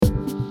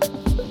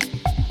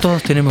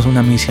Todos tenemos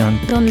una misión.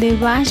 Donde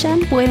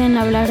vayan pueden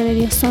hablar de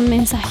Dios, son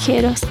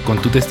mensajeros.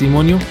 Con tu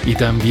testimonio y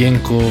también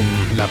con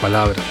la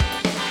palabra.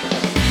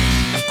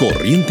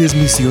 Corrientes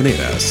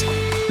Misioneras,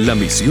 la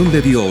misión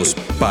de Dios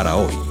para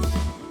hoy.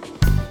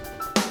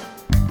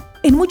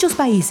 En muchos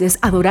países,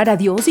 adorar a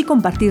Dios y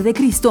compartir de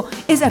Cristo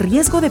es a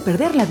riesgo de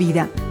perder la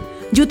vida.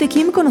 Yute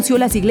Kim conoció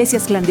las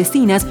iglesias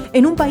clandestinas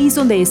en un país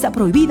donde está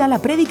prohibida la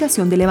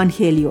predicación del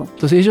Evangelio.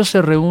 Entonces ellos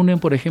se reúnen,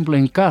 por ejemplo,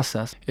 en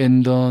casas,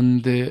 en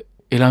donde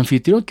el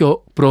anfitrión que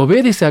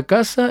provee de esa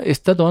casa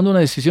está tomando una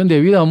decisión de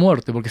vida o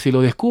muerte, porque si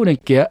lo descubren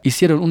que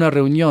hicieron una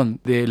reunión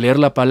de leer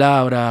la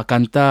palabra,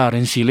 cantar,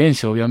 en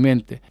silencio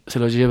obviamente, se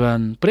lo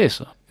llevan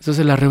preso.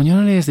 Entonces las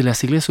reuniones de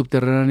las iglesias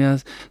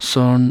subterráneas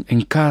son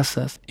en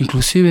casas,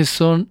 inclusive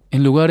son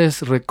en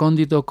lugares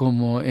recónditos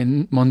como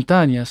en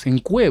montañas, en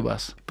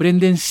cuevas.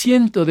 Prenden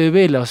cientos de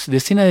velas,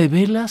 decenas de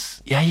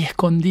velas y ahí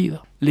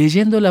escondido,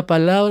 leyendo la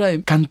palabra,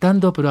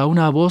 cantando pero a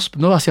una voz,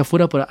 no hacia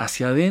afuera, pero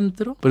hacia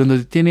adentro, pero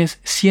donde tienes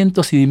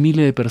cientos y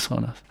miles de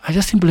personas.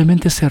 Allá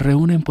simplemente se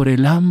reúnen por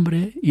el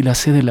hambre y la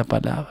sed de la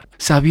palabra,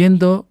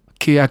 sabiendo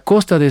que a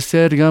costa de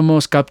ser,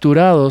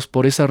 capturados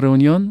por esa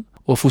reunión,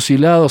 o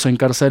fusilados o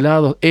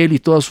encarcelados, él y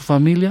toda su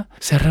familia,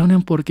 se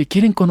reúnen porque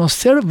quieren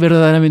conocer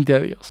verdaderamente a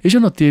Dios.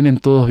 Ellos no tienen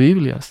todos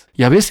Biblias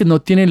y a veces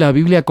no tienen la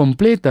Biblia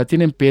completa,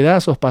 tienen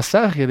pedazos,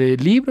 pasajes de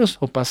libros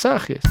o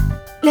pasajes.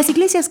 Las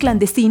iglesias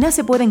clandestinas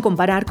se pueden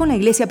comparar con la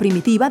iglesia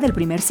primitiva del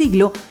primer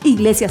siglo,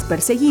 iglesias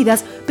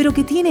perseguidas, pero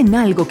que tienen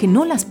algo que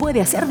no las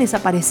puede hacer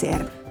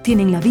desaparecer.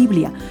 Tienen la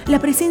Biblia, la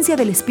presencia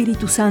del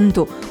Espíritu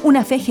Santo,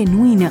 una fe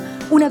genuina,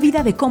 una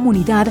vida de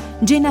comunidad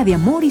llena de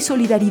amor y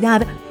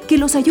solidaridad que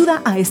los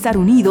ayuda a estar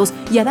unidos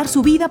y a dar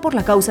su vida por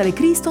la causa de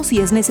Cristo si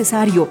es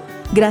necesario,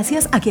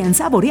 gracias a que han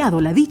saboreado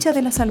la dicha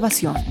de la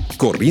salvación.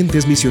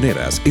 Corrientes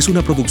Misioneras es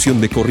una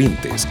producción de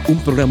Corrientes, un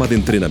programa de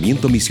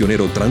entrenamiento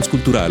misionero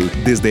transcultural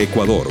desde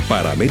Ecuador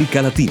para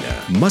América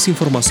Latina. Más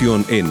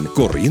información en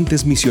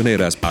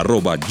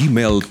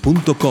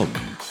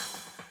corrientesmisioneras@gmail.com.